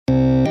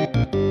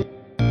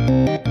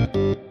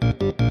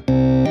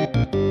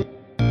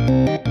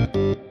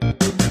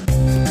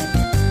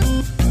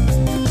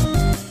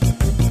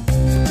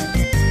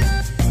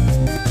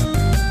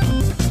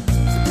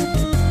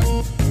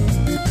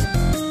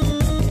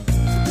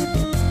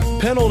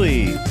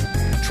Penalty.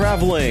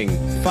 Traveling.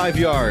 5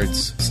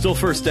 yards. Still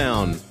first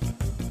down.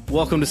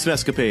 Welcome to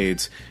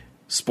Snescapades.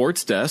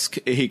 Sports Desk,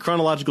 a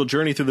chronological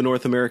journey through the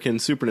North American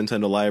Super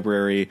Nintendo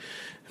library.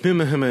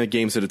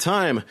 Games at a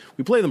time.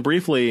 We play them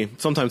briefly,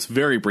 sometimes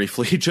very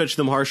briefly, judge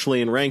them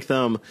harshly, and rank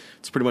them.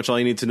 It's pretty much all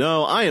you need to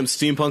know. I am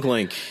Steampunk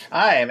Link.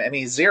 I am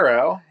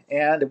ME0,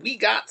 and we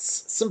got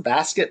some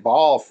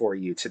basketball for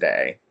you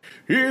today.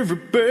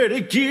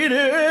 Everybody get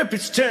up,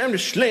 it's time to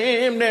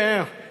slam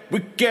now. We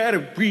got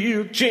a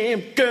real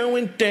jam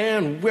going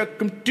down.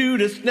 Welcome to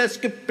the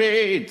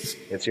Snescapades.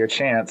 It's your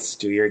chance.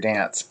 Do your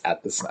dance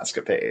at the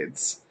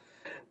Snescapades.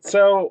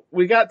 So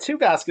we got two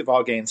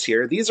basketball games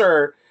here. These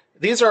are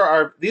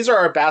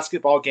our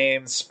basketball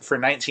games for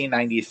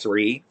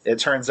 1993. It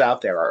turns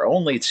out there are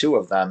only two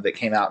of them that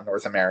came out in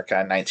North America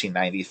in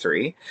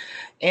 1993.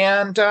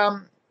 And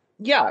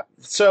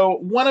so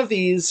one of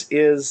these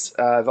is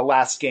the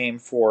last game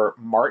for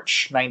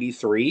March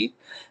 93.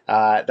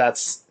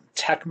 That's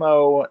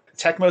Tecmo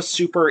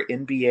Super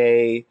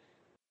NBA.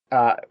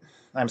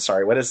 I'm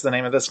sorry, what is the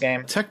name of this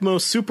game? Tecmo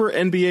Super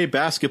NBA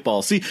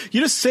Basketball. See, you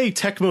just say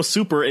Tecmo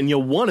Super and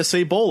you'll want to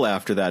say bowl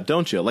after that,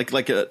 don't you?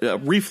 Like a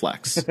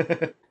reflex.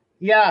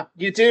 Yeah,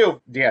 you do.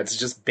 Yeah, it's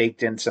just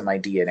baked into my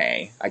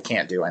DNA. I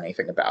can't do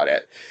anything about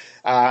it.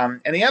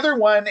 And the other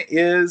one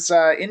is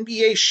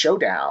NBA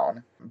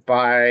Showdown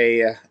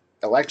by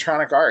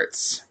Electronic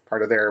Arts,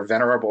 part of their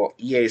venerable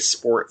EA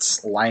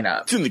Sports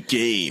lineup. It's in the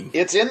game.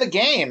 It's in the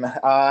game.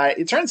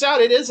 It turns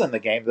out it is in the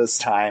game this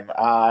time.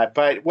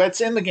 But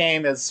what's in the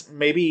game is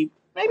maybe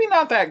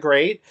not that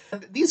great.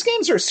 These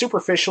games are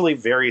superficially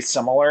very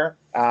similar,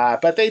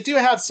 but they do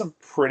have some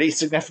pretty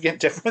significant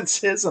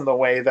differences in the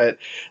way that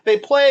they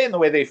play and the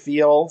way they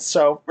feel.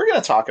 So we're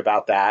going to talk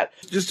about that.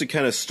 Just to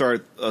kind of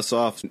start us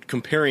off,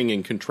 comparing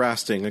and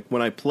contrasting, like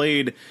when I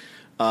played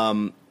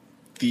the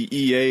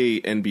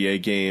EA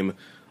NBA game,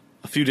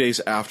 a few days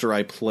after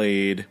I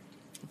played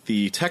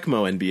the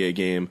Tecmo NBA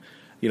game,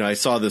 I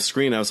saw the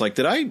screen. I was like,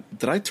 did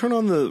I turn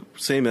on the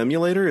same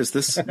emulator? Is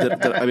this? Same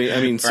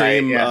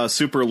right, yeah.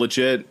 Super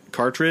legit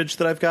cartridge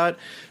that I've got?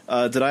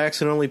 Did I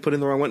accidentally put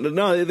in the wrong one?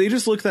 No, they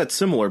just look that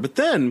similar. But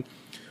then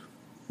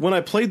when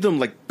I played them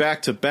like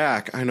back to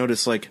back, I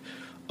noticed like,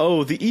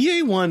 oh, the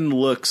EA one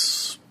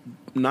looks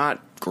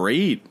not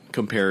great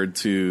compared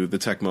to the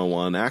Tecmo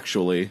one.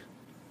 Actually.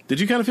 Did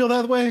you kind of feel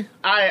that way?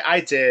 I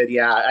did,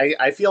 yeah.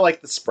 I feel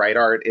like the sprite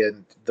art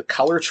and the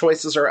color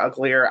choices are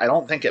uglier. I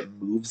don't think it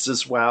moves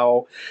as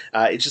well.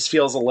 It just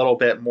feels a little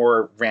bit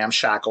more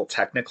ramshackle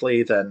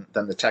technically than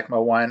the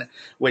Tecmo one,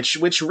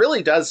 which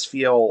really does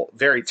feel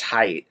very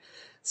tight.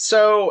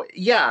 So,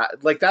 yeah,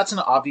 like that's an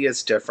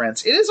obvious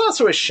difference. It is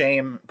also a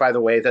shame, by the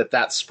way,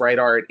 that sprite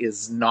art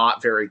is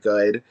not very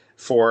good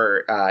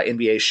for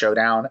NBA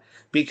Showdown.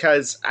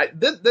 Because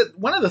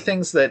one of the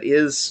things that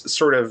is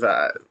sort of,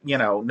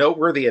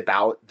 noteworthy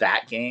about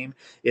that game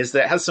is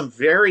that it has some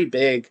very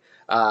big,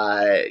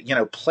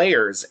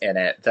 players in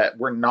it that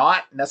were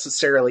not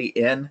necessarily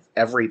in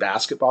every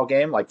basketball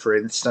game. Like, for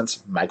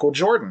instance, Michael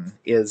Jordan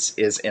is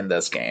in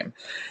this game.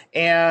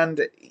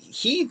 And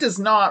he does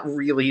not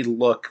really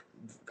look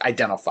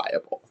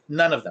identifiable.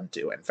 None of them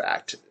do, in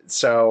fact.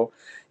 So,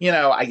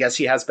 I guess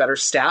he has better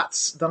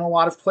stats than a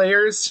lot of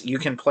players. You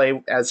can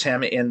play as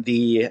him in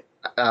the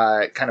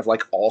kind of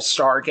like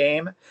all-star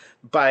game,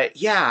 but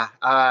yeah,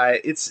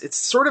 it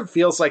sort of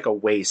feels like a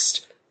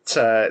waste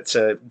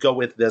to go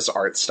with this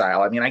art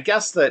style. I mean, I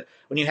guess that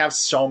when you have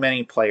so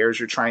many players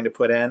you're trying to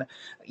put in,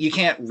 you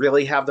can't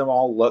really have them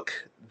all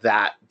look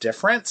that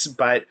different,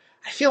 but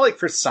I feel like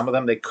for some of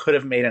them they could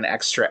have made an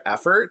extra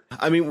effort.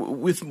 I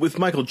mean, with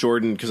Michael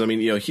Jordan, because I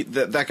mean,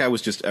 that guy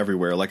was just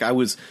everywhere. Like, I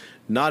was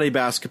not a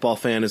basketball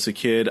fan as a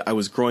kid. I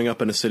was growing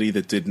up in a city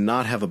that did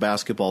not have a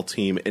basketball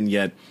team, and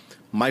yet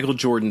Michael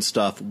Jordan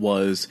stuff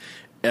was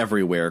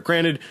everywhere.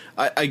 Granted,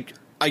 I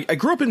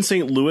grew up in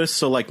St. Louis,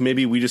 so like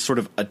maybe we just sort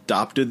of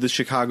adopted the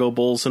Chicago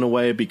Bulls in a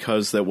way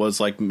because that was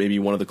like maybe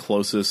one of the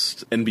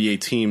closest NBA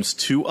teams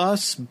to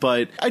us.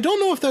 But I don't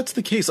know if that's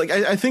the case. Like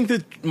I think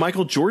that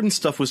Michael Jordan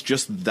stuff was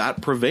just that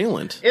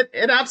prevalent.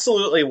 It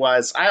absolutely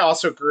was. I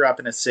also grew up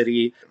in a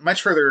city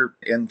much further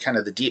in kind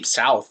of the deep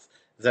South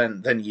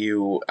than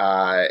you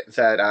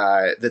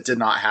that did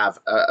not have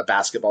a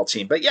basketball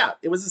team. But yeah,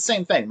 it was the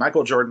same thing.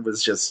 Michael Jordan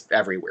was just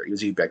everywhere. He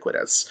was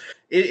ubiquitous.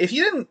 If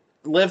you didn't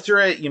live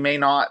through it, you may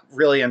not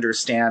really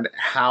understand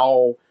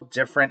how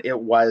different it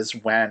was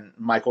when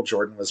Michael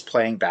Jordan was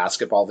playing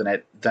basketball than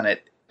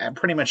it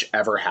pretty much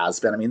ever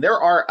has been. I mean,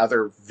 there are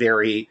other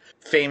very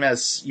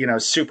famous,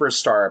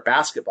 superstar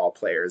basketball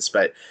players,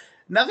 but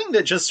nothing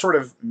that just sort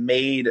of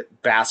made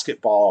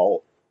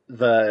basketball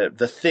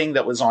the thing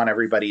that was on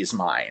everybody's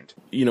mind.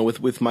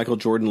 With Michael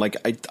Jordan, like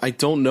I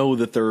don't know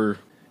that there,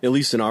 at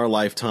least in our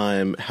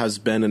lifetime, has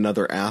been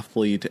another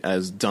athlete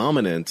as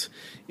dominant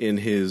in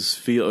his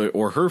field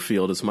or her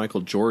field as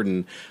Michael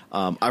Jordan.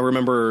 I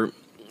remember,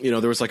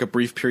 there was like a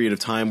brief period of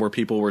time where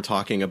people were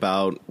talking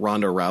about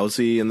Ronda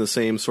Rousey in the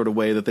same sort of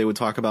way that they would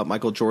talk about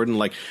Michael Jordan.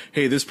 Like,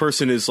 hey, this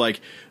person is like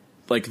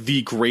like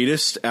the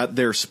greatest at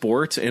their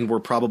sport, and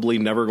we're probably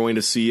never going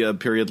to see a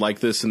period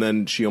like this. And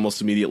then she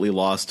almost immediately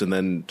lost and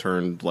then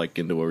turned like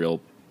into a real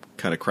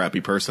kind of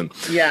crappy person.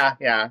 Yeah.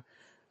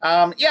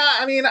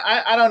 I mean,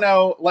 I don't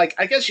know. Like,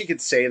 I guess you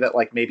could say that,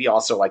 like, maybe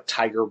also, like,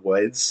 Tiger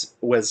Woods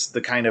was the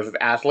kind of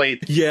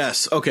athlete.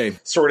 Yes. Okay.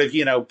 Sort of,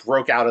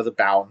 broke out of the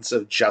bounds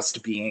of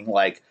just being,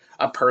 like,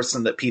 a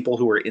person that people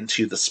who were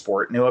into the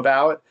sport knew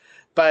about.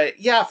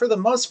 But, yeah, for the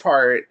most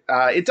part,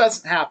 it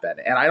doesn't happen.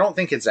 And I don't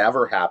think it's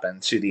ever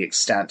happened to the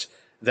extent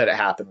that it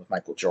happened with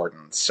Michael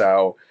Jordan.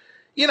 So,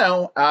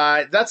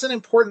 that's an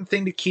important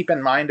thing to keep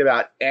in mind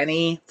about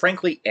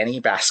frankly, any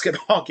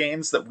basketball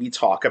games that we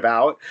talk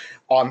about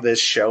on this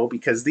show,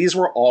 because these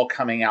were all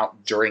coming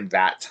out during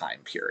that time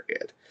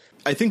period.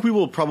 I think we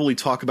will probably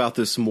talk about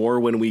this more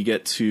when we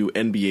get to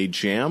NBA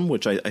Jam,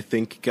 which I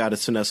think got a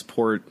SNES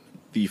port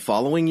the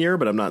following year,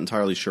 but I'm not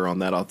entirely sure on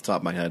that off the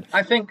top of my head.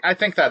 I think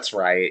that's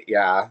right,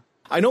 yeah.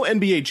 I know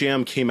NBA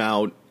Jam came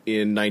out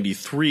in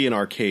 93 in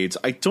arcades.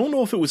 I don't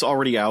know if it was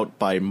already out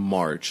by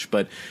March,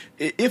 but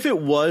if it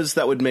was,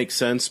 that would make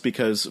sense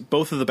because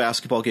both of the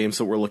basketball games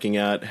that we're looking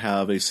at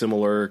have a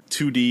similar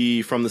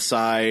 2D from the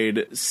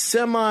side,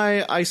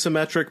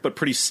 semi-isometric but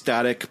pretty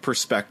static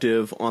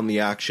perspective on the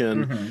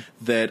action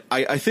that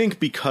I think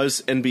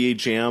because NBA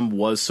Jam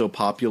was so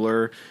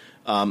popular,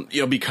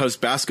 because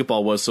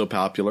basketball was so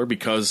popular,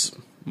 because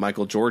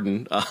Michael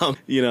Jordan,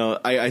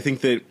 I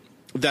think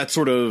that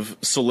sort of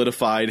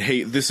solidified,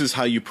 hey, this is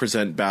how you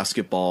present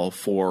basketball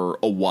for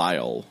a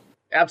while.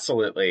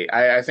 Absolutely.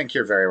 I think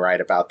you're very right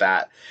about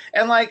that.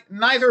 And, like,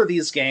 neither of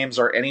these games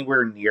are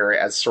anywhere near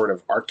as sort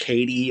of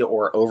arcadey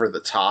or over the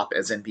top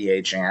as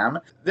NBA Jam.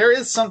 There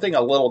is something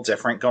a little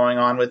different going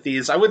on with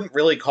these. I wouldn't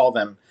really call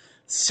them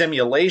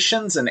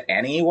simulations in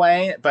any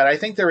way, but I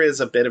think there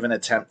is a bit of an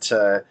attempt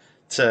to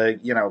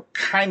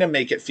kind of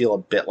make it feel a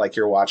bit like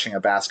you're watching a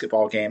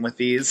basketball game with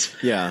these.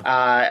 Yeah.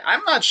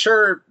 I'm not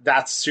sure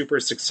that's super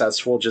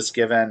successful, just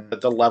given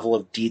the level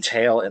of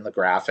detail in the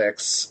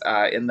graphics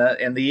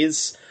in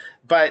these.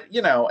 But,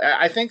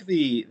 I think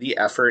the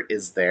effort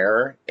is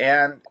there.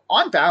 And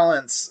on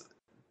balance,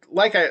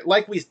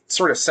 like we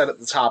sort of said at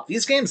the top,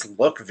 these games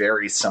look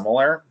very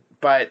similar,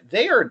 but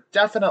they are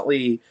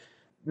definitely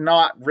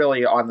not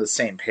really on the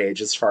same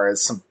page as far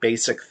as some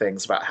basic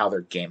things about how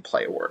their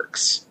gameplay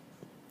works.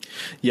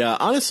 Yeah,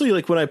 honestly,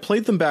 like when I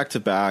played them back to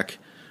back,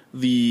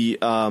 the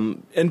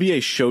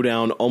NBA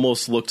Showdown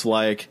almost looked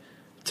like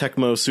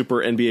Tecmo Super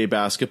NBA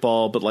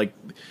Basketball, but like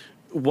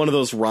one of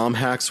those ROM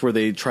hacks where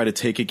they try to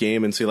take a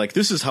game and say like,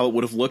 this is how it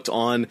would have looked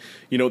on,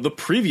 the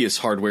previous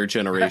hardware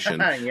generation.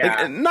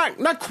 Yeah. Like,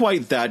 not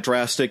quite that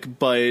drastic,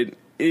 but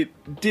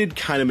it did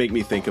kind of make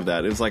me think of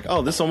that. It was like,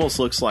 oh, this almost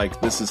looks like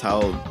this is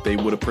how they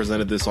would have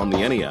presented this on the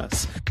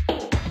NES.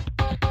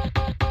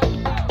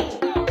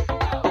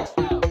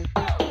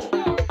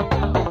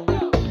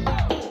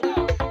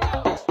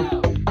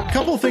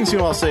 Couple of things,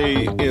 I'll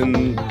say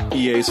in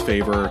EA's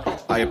favor.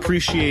 I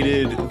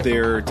appreciated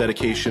their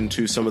dedication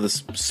to some of the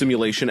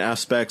simulation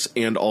aspects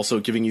and also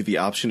giving you the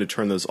option to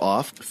turn those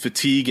off.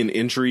 Fatigue and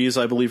injuries,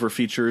 I believe, are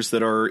features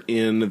that are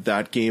in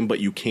that game, but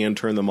you can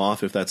turn them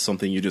off if that's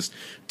something you just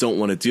don't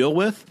want to deal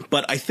with.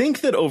 But I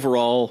think that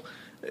overall,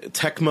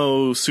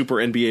 Tecmo Super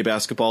NBA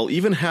Basketball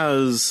even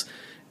has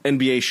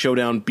NBA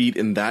Showdown beat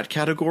in that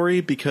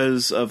category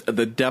because of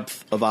the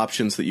depth of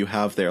options that you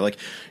have there. Like,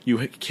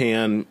 you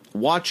can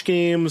watch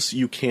games,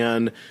 you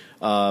can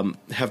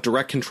have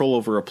direct control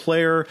over a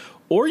player,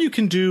 or you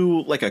can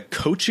do like a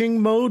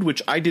coaching mode,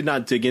 which I did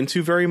not dig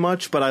into very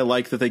much, but I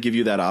like that they give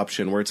you that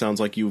option where it sounds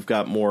like you've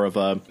got more of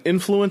a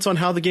influence on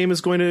how the game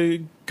is going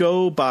to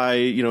go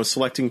by,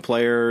 selecting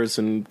players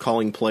and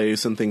calling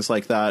plays and things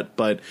like that,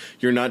 but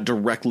you're not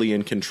directly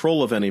in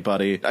control of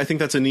anybody. I think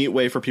that's a neat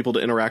way for people to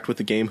interact with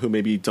the game who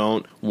maybe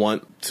don't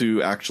want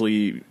to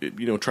actually,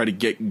 try to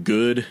get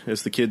good,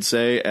 as the kids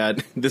say,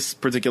 at this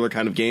particular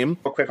kind of game.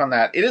 Real quick on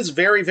that. It is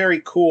very,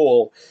 very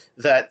cool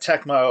that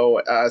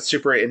Tecmo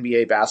Super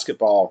NBA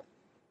Basketball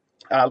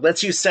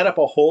lets you set up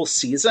a whole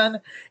season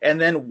and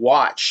then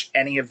watch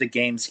any of the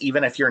games,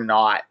 even if you're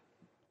not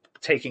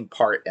taking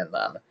part in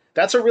them.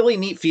 That's a really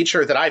neat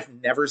feature that I've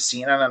never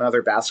seen on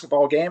another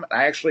basketball game,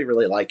 and I actually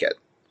really like it.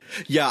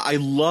 Yeah, I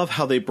love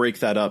how they break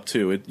that up,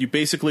 too. You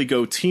basically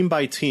go team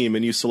by team,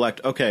 and you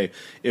select, okay,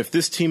 if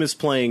this team is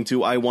playing,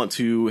 do I want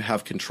to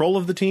have control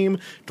of the team?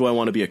 Do I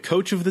want to be a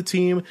coach of the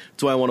team?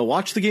 Do I want to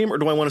watch the game, or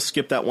do I want to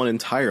skip that one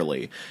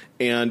entirely?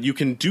 And you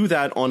can do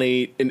that on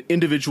an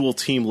individual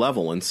team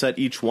level and set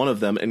each one of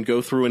them and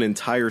go through an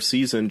entire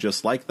season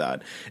just like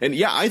that. And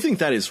yeah, I think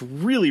that is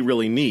really,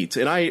 really neat.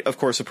 And I, of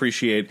course,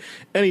 appreciate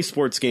any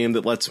sports game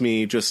that lets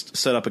me just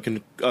set up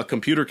a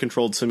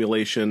computer-controlled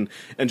simulation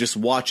and just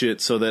watch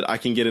it so that I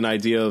can get an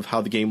idea of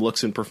how the game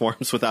looks and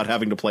performs without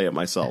having to play it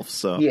myself.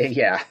 So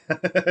yeah.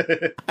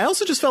 I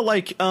also just felt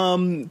like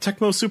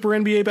Tecmo Super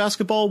NBA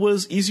Basketball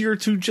was easier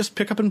to just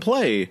pick up and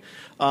play.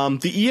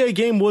 The EA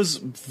game was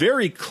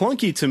very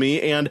clunky to me,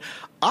 and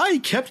I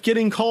kept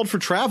getting called for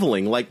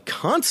traveling, like,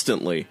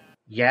 constantly.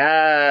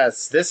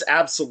 Yes, this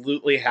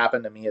absolutely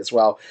happened to me as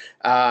well.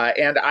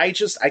 And I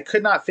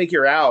could not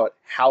figure out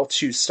how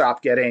to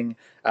stop getting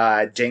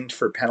dinged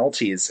for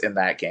penalties in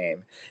that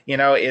game. You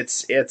know,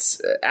 it's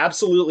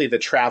absolutely, the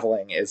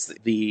traveling is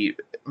the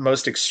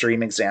most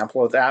extreme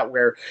example of that,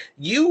 where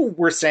you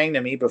were saying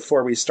to me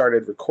before we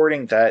started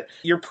recording that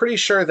you're pretty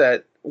sure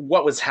that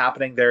what was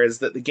happening there is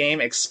that the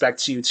game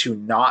expects you to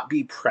not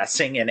be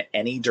pressing in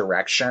any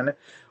direction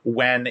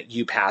when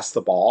you pass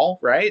the ball,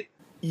 right?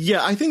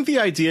 Yeah, I think the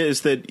idea is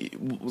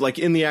that, like,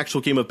 in the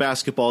actual game of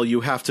basketball,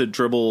 you have to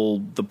dribble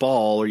the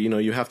ball, or, you know,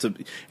 it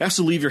has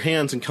to leave your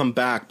hands and come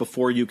back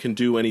before you can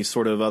do any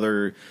sort of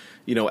other,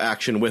 you know,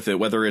 action with it,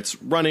 whether it's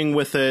running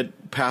with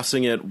it,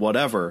 passing it,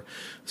 whatever.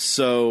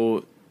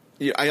 So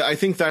yeah, I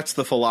think that's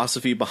the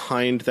philosophy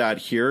behind that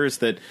here, is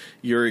that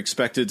you're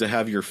expected to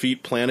have your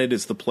feet planted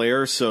as the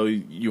player, so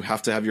you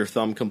have to have your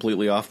thumb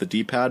completely off the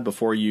D-pad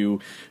before you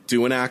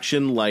do an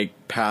action like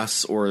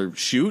pass or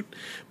shoot.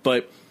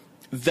 But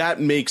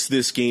that makes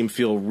this game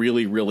feel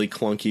really, really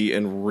clunky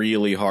and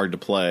really hard to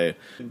play.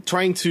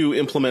 Trying to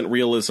implement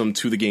realism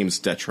to the game's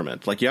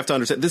detriment. Like, you have to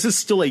understand, this is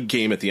still a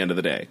game at the end of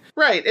the day.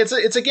 Right. It's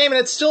a game, and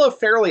it's still a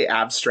fairly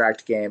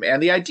abstract game.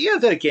 And the idea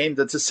that a game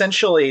that's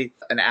essentially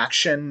an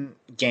action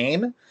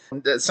game,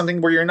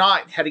 something where you're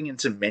not heading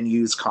into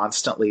menus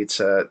constantly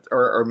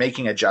or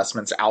making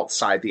adjustments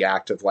outside the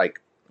act of, like,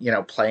 you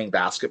know, playing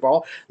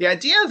basketball. The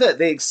idea that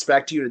they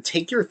expect you to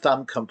take your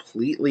thumb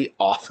completely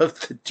off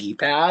of the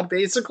D-pad,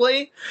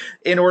 basically,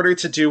 in order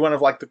to do one of,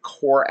 like, the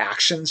core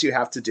actions you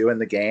have to do in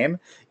the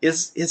game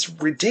is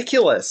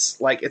ridiculous.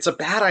 Like, it's a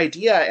bad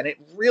idea, and it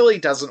really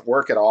doesn't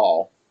work at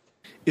all.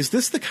 Is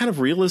this the kind of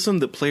realism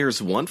that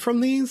players want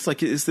from these?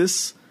 Like, is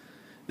this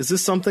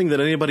something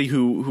that anybody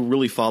who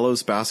really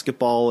follows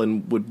basketball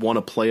and would want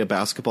to play a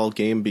basketball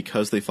game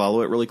because they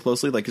follow it really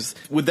closely? Like,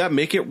 would that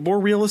make it more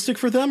realistic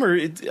for them?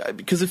 Or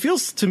because it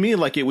feels to me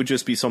like it would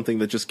just be something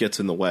that just gets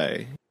in the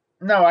way.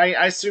 No,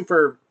 I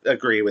super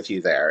agree with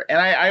you there. And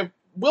I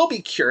will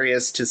be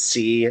curious to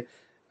see,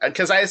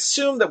 because I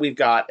assume that we've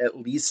got at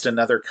least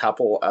another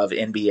couple of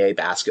NBA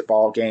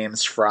basketball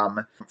games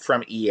from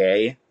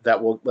EA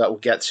that we'll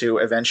get to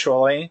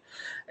eventually.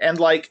 And,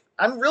 like,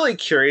 I'm really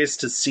curious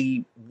to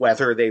see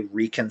whether they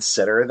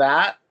reconsider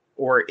that,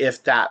 or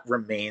if that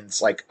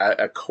remains, like,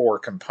 a core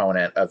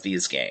component of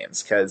these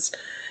games. Because,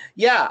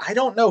 yeah, I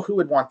don't know who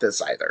would want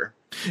this either.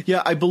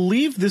 Yeah, I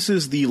believe this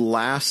is the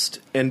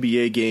last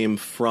NBA game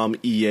from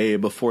EA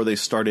before they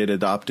started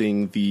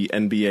adopting the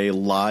NBA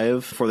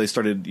Live, before they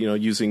started, you know,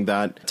 using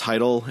that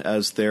title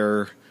as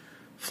their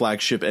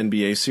flagship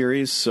NBA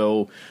series.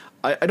 So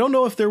I don't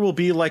know if there will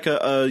be, like,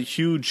 a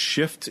huge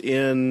shift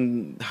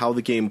in how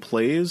the game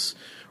plays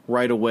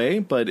right away,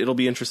 but it'll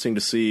be interesting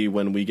to see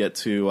when we get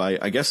to,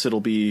 I guess it'll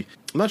be,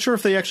 I'm not sure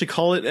if they actually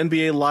call it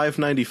NBA Live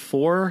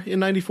 94 in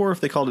 94, if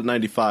they called it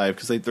 95,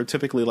 because they're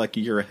typically like a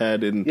year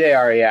ahead in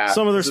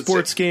some of their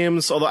sports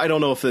games, although I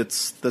don't know if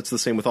that's the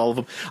same with all of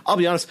them. I'll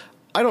be honest,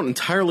 I don't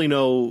entirely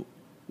know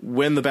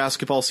when the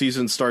basketball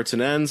season starts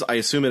and ends. I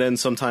assume it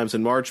ends sometimes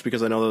in March,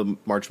 because I know the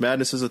March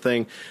Madness is a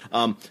thing.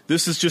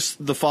 This is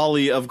just the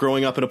folly of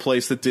growing up in a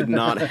place that did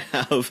not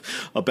have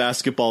a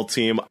basketball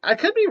team. I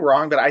could be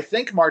wrong, but I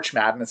think March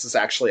Madness is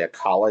actually a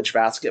college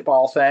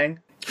basketball thing.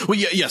 Well,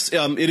 yes,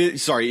 it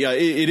is. Sorry, yeah,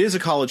 it is a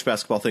college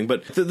basketball thing,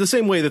 but the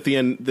same way that the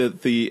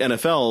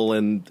NFL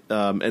and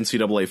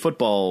NCAA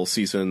football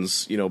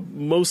seasons, you know,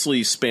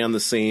 mostly span the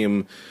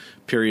same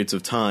periods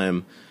of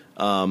time.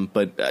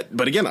 But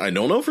again, I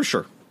don't know for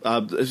sure.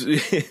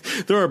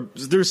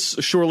 There's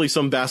surely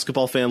some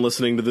basketball fan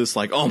listening to this,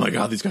 like, oh my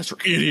god, these guys are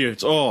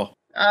idiots. Oh,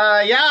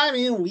 yeah. I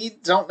mean, we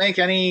don't make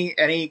any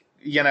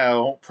you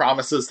know,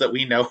 promises that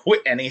we know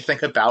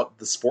anything about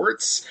the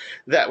sports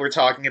that we're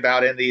talking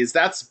about in these.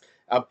 That's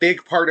a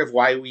big part of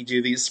why we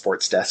do these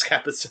Sports Desk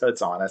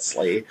episodes,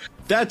 honestly.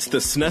 That's the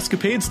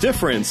SNEScapades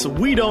difference.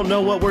 We don't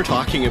know what we're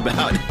talking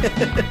about.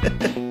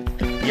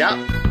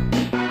 Yep.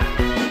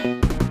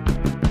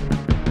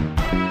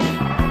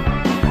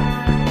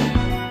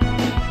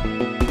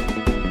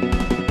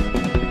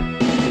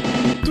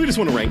 Do we just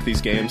want to rank these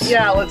games?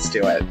 Yeah, let's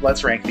do it.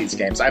 Let's rank these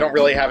games. I don't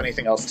really have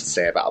anything else to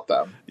say about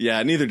them.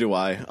 Yeah, neither do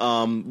I.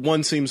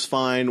 One seems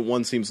fine,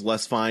 one seems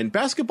less fine.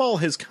 Basketball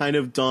has kind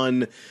of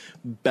done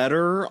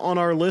better on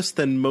our list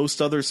than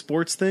most other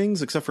sports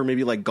things, except for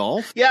maybe like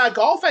golf. Yeah,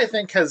 golf I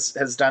think has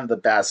done the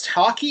best.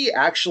 Hockey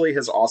actually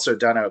has also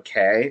done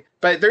okay,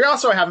 but there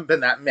also haven't been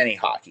that many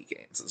hockey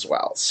games as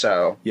well.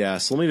 So yeah,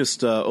 so let me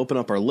just open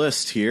up our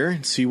list here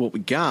and see what we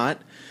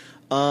got.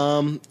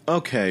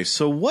 Okay,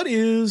 so what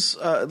is,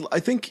 I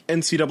think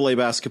NCAA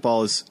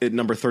basketball is at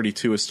number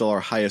 32 is still our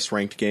highest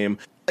ranked game.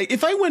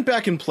 If I went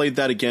back and played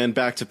that again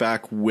back to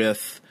back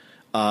with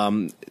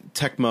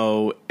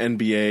Tecmo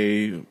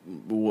NBA,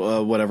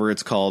 whatever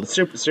it's called,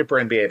 Super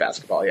NBA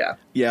basketball, yeah.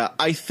 Yeah,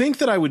 I think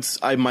that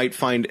I might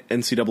find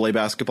NCAA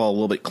basketball a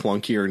little bit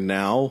clunkier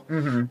now,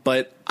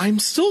 but I'm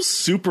still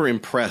super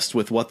impressed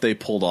with what they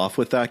pulled off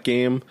with that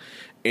game,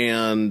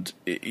 and,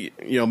 you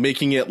know,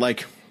 making it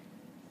like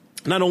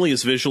not only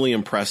as visually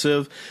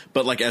impressive,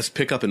 but like as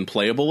pickup and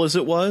playable as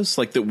it was,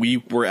 like that we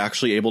were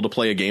actually able to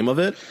play a game of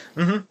it.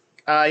 Mm-hmm.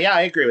 Yeah,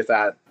 I agree with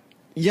that.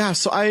 Yeah,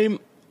 so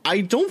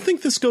I don't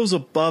think this goes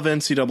above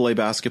NCAA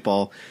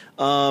basketball.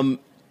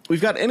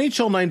 We've got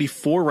NHL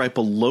 94 right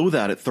below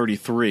that at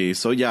 33.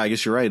 So yeah, I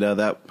guess you're right.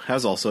 That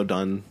has also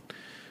done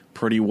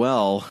pretty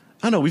well.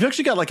 I don't know. We've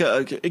actually got like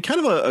a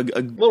kind of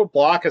a little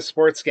block of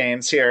sports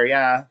games here.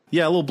 Yeah.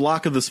 Yeah, a little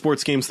block of the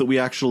sports games that we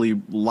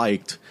actually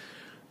liked.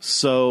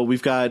 So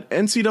we've got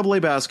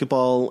NCAA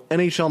basketball,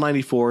 NHL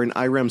 94, and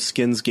IREM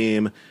Skins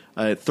game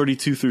at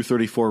 32 through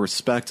 34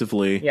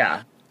 respectively.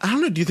 Yeah. I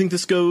don't know. Do you think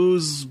this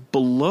goes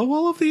below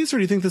all of these, or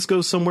do you think this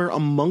goes somewhere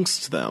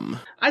amongst them?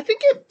 I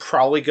think it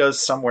probably goes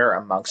somewhere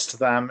amongst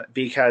them,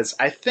 because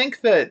I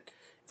think that,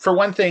 for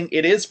one thing,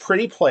 it is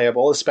pretty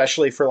playable,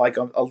 especially for like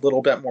a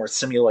little bit more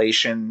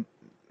simulation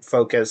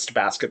focused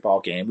basketball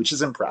game, which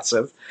is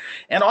impressive.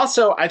 And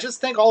also, I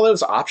just think all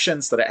those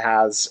options that it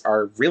has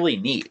are really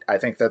neat. I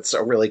think that's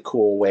a really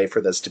cool way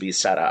for this to be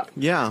set up.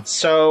 Yeah.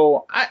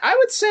 So I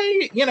would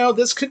say,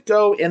 this could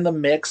go in the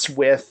mix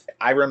with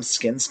IREM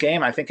Skins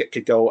game. I think it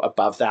could go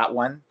above that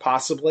one,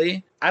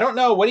 possibly. I don't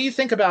know. What do you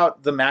think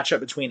about the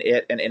matchup between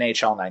it and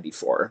NHL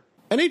 94?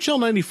 NHL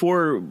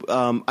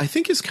 94, I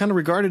think, is kind of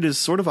regarded as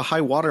sort of a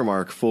high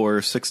watermark for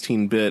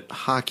 16-bit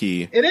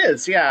hockey. It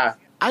is, yeah.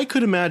 I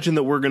could imagine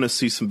that we're going to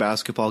see some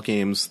basketball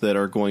games that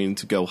are going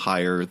to go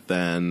higher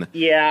than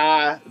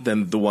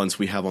the ones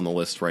we have on the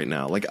list right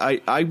now. Like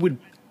I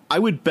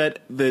would bet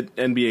that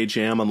NBA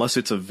Jam, unless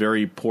it's a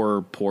very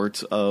poor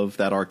port of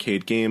that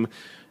arcade game,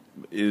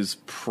 is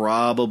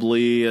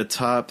probably a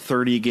top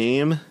 30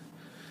 game,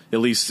 at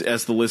least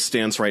as the list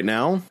stands right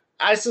now.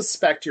 I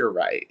suspect you're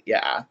right.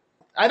 Yeah.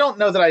 I don't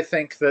know that I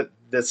think that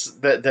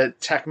the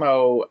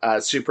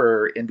Tecmo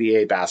Super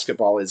NBA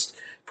basketball is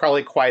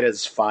probably quite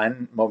as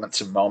fun moment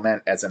to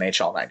moment as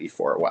NHL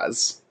 94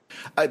 was.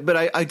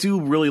 But I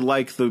do really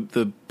like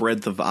the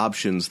breadth of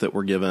options that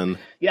we're given.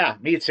 Yeah,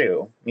 me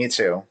too.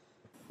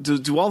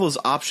 Do all those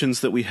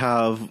options that we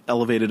have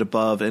elevated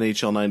above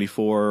NHL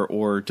 94,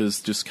 or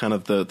does just kind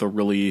of the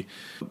really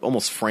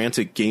almost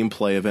frantic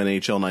gameplay of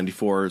NHL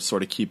 94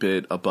 sort of keep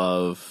it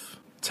above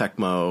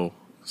Tecmo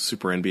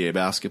Super NBA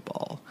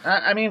basketball?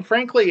 I mean,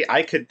 frankly,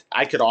 I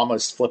could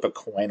almost flip a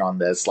coin on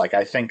this. Like,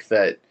 I think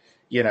that,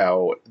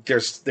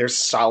 there's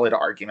solid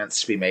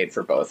arguments to be made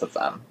for both of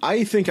them.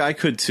 I think I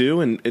could too,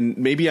 and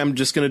maybe I'm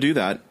just going to do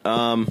that.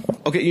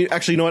 Okay,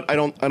 actually, you know what? I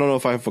don't know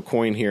if I have a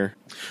coin here.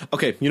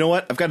 Okay, you know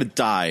what? I've got a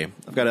die.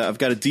 I've got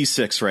a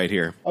D6 right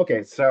here.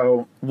 Okay,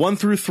 so 1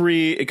 through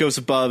 3, it goes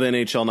above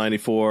NHL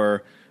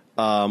 94.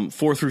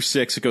 4 through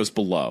 6, it goes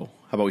below.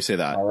 How about we say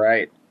that? All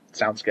right,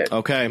 sounds good.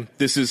 Okay,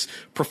 this is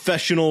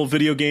professional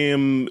video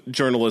game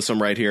journalism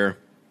right here.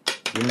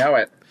 You know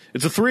it.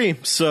 It's a 3,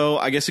 so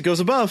I guess it goes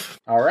above.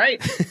 All right.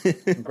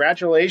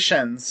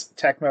 Congratulations,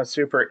 Tecmo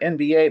Super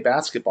NBA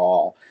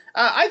basketball.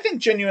 I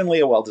think genuinely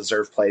a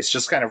well-deserved place,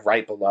 just kind of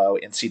right below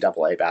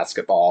NCAA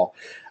basketball.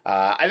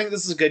 I think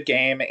this is a good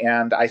game,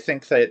 and I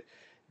think that,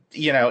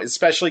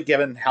 especially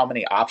given how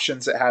many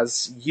options it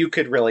has, you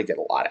could really get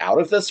a lot out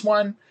of this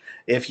one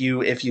if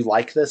you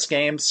like this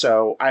game.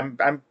 So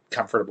I'm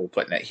comfortable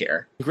putting it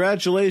here.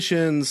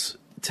 Congratulations,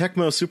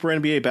 Tecmo Super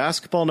NBA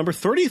basketball, number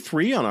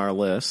 33 on our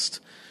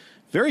list.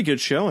 Very good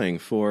showing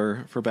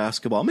for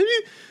basketball.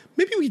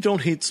 Maybe we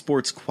don't hate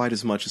sports quite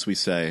as much as we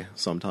say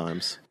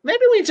sometimes.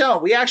 Maybe we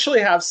don't. We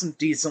actually have some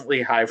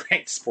decently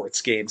high-ranked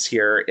sports games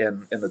here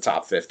in the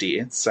top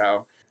 50.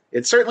 So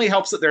it certainly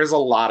helps that there's a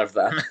lot of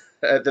them,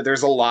 that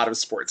there's a lot of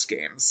sports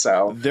games.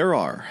 So there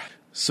are.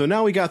 So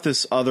now we got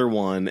this other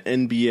one,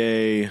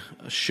 NBA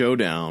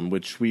Showdown,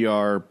 which we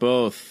are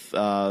both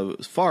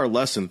far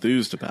less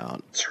enthused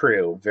about.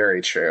 True.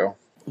 Very true.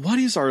 What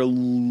is our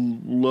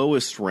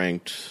lowest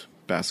ranked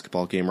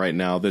basketball game right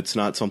now that's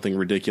not something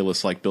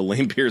ridiculous like Bill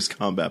Laimbeer's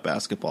Combat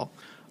Basketball?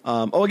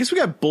 I guess we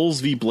got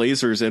Bulls v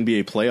Blazers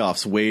NBA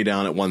playoffs way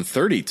down at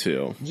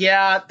 132.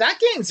 Yeah, that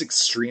game's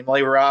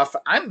extremely rough.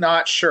 I'm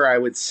not sure I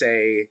would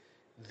say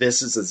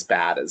this is as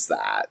bad as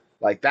that.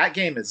 Like, that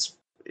game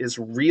is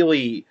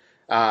really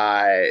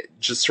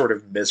just sort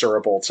of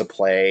miserable to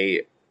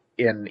play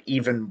in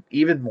even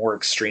more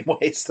extreme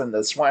ways than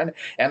this one.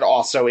 And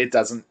also, it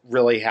doesn't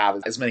really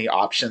have as many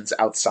options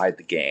outside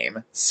the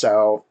game.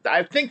 So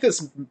I think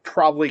this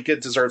probably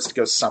deserves to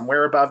go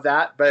somewhere above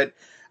that, but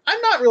I'm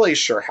not really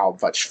sure how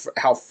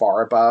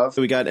far above.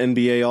 We got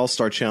NBA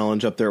All-Star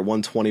Challenge up there at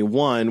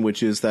 121,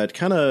 which is that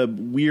kind of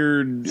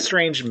weird,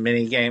 strange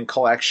minigame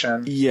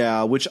collection.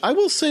 Yeah, which I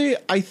will say,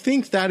 I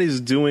think that is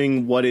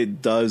doing what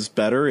it does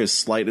better, as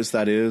slight as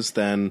that is,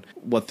 than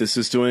what this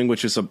is doing,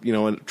 which is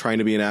trying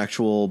to be an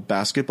actual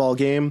basketball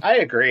game. I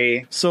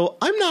agree. So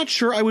I'm not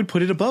sure I would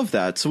put it above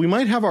that. So we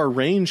might have our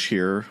range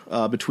here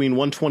between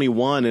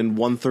 121 and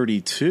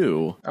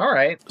 132. All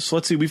right. So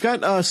let's see. We've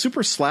got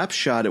Super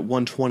Slapshot at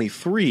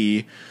 123.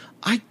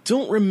 I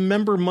don't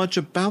remember much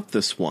about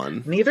this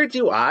one. Neither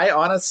do I,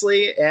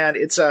 honestly, and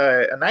it's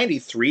a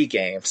 93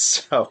 game,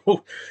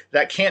 so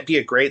that can't be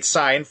a great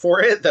sign for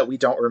it that we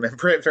don't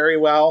remember it very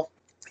well.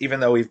 even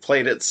though we've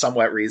played it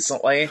somewhat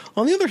recently.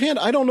 On the other hand,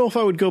 I don't know if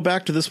I would go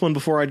back to this one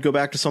before I'd go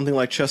back to something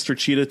like Chester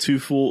Cheetah Too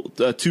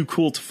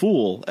Cool to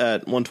Fool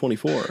at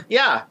 124.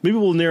 Yeah. Maybe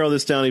we'll narrow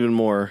this down even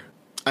more.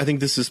 I think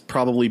this is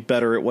probably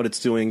better at what it's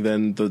doing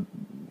than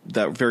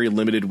that very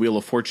limited Wheel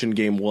of Fortune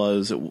game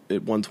was at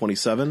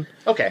 127.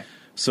 Okay.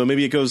 So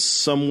maybe it goes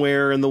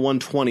somewhere in the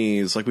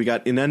 120s. Like we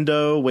got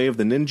Inendo, Way of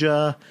the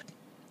Ninja,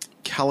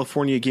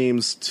 California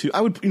Games 2.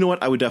 I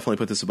would definitely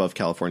put this above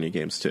California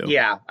Games 2.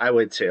 Yeah, I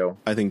would too.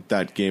 I think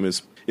that game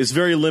is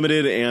very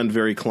limited and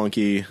very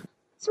clunky.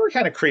 So we're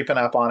kind of creeping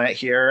up on it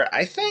here.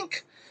 I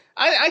think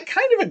I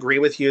kind of agree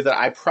with you that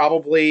I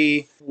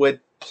probably would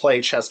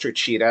play Chester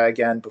Cheetah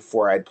again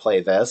before I'd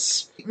play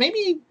this.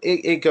 Maybe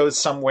it goes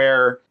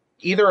somewhere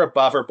either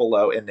above or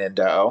below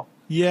Inendo.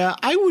 Yeah,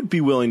 I would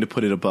be willing to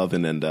put it above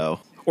Inendo.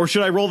 Or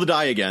should I roll the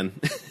die again?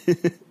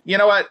 You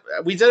know what?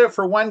 We did it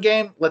for one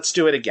game. Let's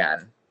do it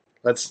again.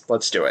 Let's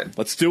do it.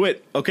 Let's do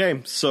it.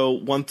 Okay, so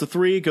 1 to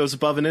 3 goes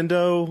above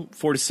Inendo.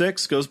 4 to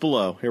 6 goes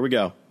below. Here we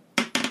go.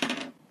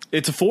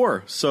 It's a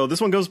 4, so this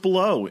one goes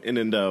below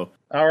Inendo.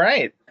 All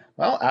right.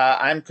 Well,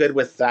 I'm good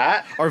with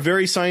that. Our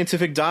very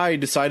scientific die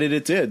decided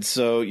it did,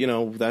 so,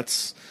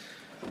 that's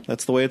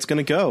the way it's going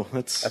to go.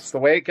 That's the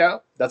way it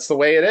go. That's the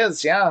way it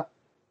is, yeah.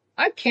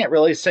 I can't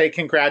really say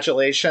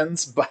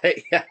congratulations, but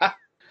yeah.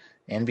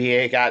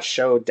 NBA got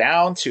showed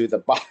down to the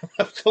bottom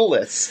of the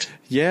list.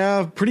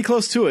 Yeah, pretty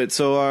close to it.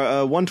 So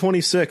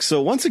 126.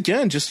 So once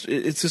again,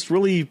 it's just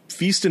really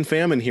feast and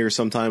famine here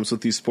sometimes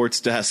with these sports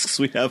desks.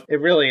 We have it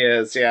really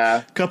is,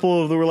 yeah. A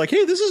couple of them were like,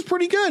 "Hey, this is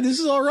pretty good. This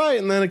is all right,"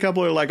 and then a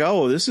couple are like,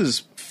 "Oh, this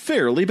is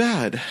fairly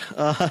bad."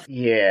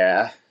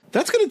 Yeah.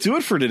 That's going to do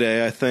it for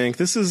today, I think.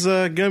 This is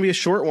going to be a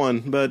short one,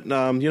 but,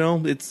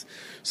 it's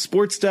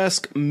Sports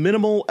Desk,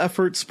 minimal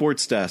effort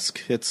Sports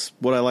Desk. It's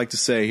what I like to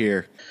say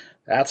here.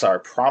 That's our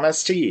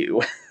promise to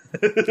you.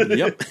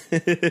 Yep.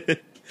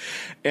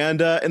 And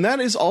that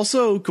is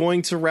also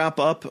going to wrap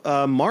up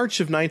March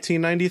of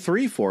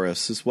 1993 for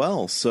us as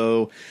well.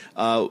 So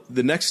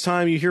the next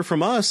time you hear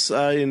from us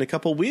in a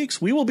couple weeks,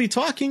 we will be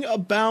talking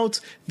about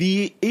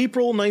the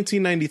April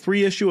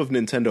 1993 issue of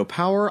Nintendo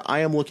Power. I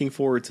am looking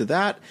forward to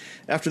that.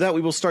 After that,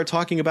 we will start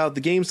talking about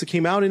the games that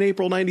came out in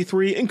April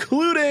 93,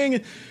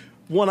 including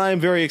one I am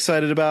very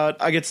excited about.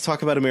 I get to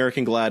talk about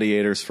American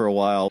Gladiators for a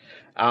while.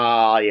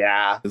 Oh,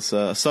 yeah. It's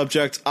a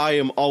subject I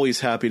am always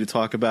happy to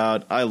talk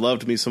about. I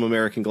loved me some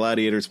American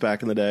Gladiators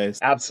back in the days.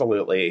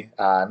 Absolutely.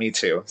 Me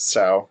too.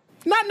 So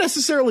not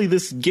necessarily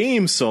this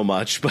game so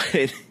much,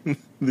 but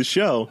the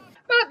show.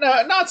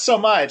 Not so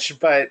much,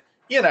 but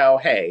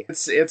hey,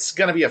 it's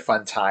going to be a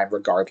fun time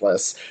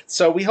regardless.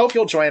 So we hope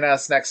you'll join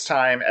us next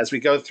time as we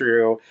go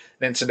through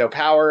Nintendo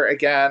Power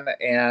again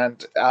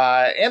and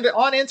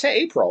on into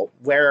April,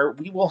 where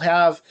we will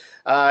have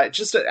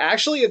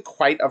actually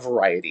quite a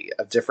variety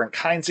of different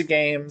kinds of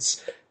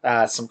games,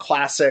 some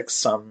classics,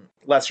 some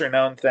lesser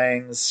known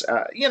things.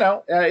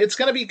 It's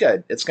going to be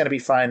good. It's going to be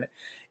fun.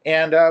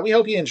 And we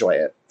hope you enjoy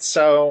it.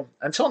 So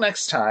until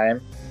next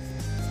time,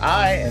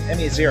 I am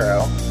Emmy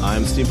Zero.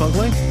 I'm Steampunk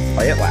Link.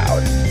 Play it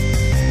loud.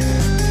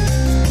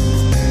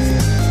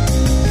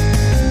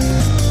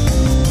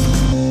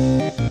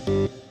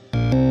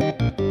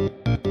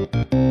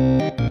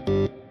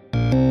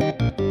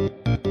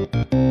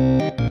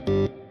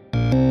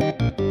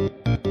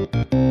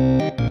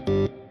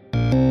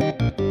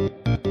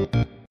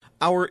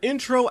 Our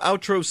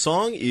intro-outro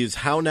song is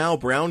How Now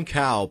Brown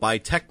Cow by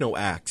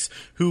Technoaxe,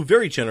 who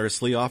very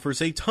generously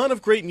offers a ton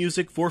of great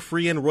music for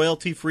free and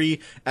royalty-free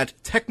at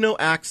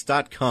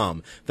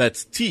technoaxe.com.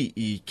 That's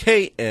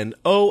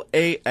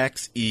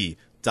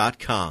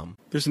TEKNOAXE.com.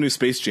 There's a new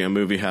Space Jam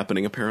movie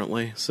happening,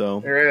 apparently.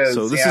 So there is,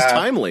 so this is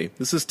timely.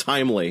 This is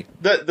timely.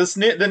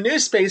 The new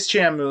Space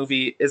Jam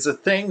movie is a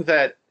thing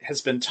that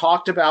has been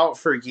talked about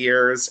for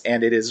years,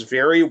 and it is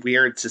very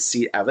weird to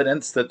see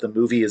evidence that the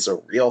movie is a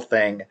real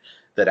thing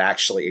that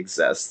actually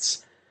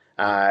exists.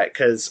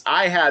 Because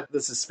I had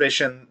the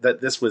suspicion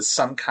that this was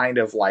some kind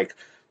of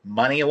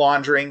money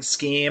laundering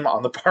scheme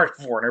on the part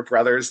of Warner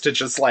Brothers to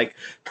just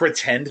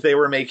pretend they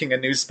were making a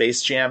new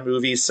Space Jam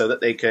movie so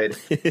that they could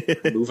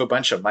move a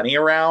bunch of money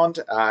around.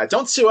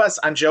 Don't sue us.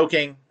 I'm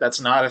joking. That's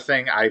not a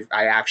thing I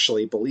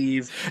actually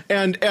believe.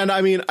 And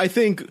I mean, I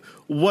think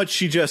what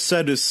she just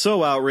said is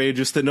so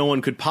outrageous that no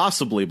one could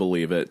possibly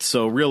believe it.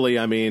 So really,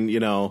 I mean,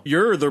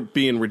 you're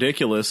being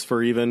ridiculous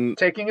for even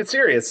taking it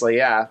seriously.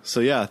 Yeah. So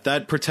yeah,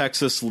 that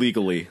protects us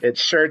legally. It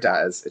sure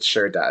does. It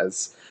sure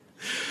does.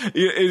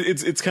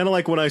 It's kind of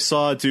like when I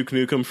saw Duke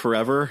Nukem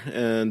Forever,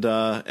 and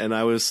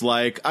I was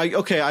like,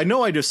 I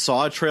know I just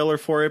saw a trailer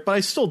for it, but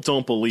I still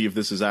don't believe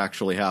this is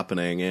actually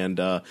happening,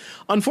 and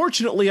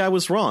unfortunately, I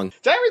was wrong.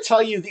 Did I ever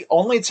tell you the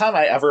only time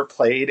I ever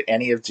played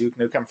any of Duke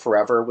Nukem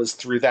Forever was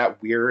through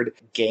that weird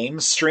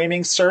game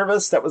streaming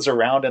service that was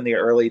around in the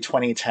early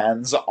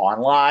 2010s,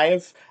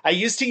 OnLive? I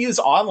used to use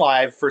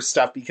OnLive for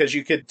stuff because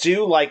you could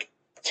do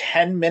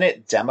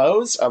 10-minute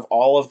demos of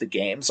all of the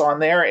games on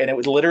there, and it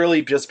would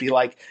literally just be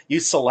you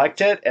select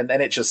it and then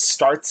it just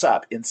starts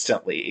up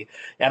instantly.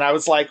 And I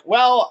was like,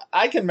 well,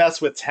 I can mess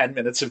with 10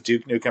 minutes of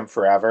Duke Nukem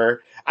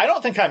Forever. I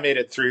don't think I made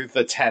it through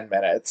the 10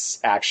 minutes,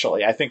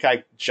 actually. I think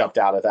I jumped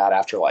out of that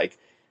after like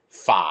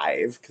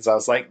 5 because I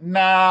was like,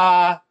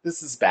 nah,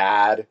 this is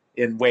bad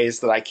in ways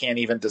that I can't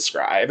even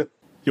describe.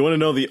 You want to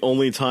know the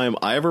only time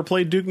I ever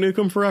played Duke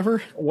Nukem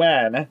Forever?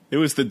 When? It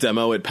was the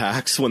demo at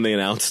PAX when they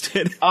announced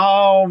it.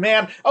 Oh,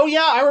 man. Oh,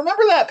 yeah, I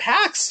remember that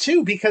PAX,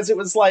 too, because it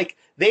was like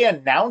they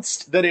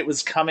announced that it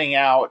was coming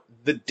out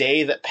the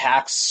day that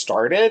PAX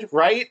started,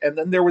 right? And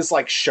then there was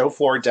like show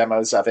floor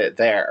demos of it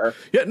there.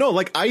 Yeah, no,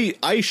 like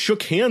I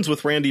shook hands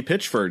with Randy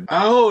Pitchford.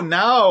 Oh,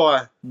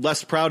 no.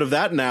 Less proud of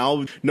that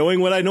now, knowing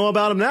what I know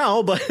about him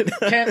now, but...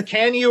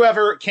 Can you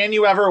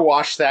ever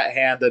wash that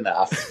hand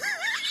enough?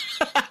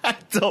 I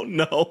don't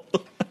know.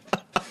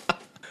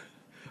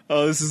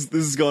 Oh, this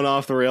is going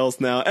off the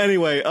rails now.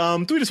 Anyway,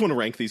 do we just want to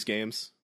rank these games?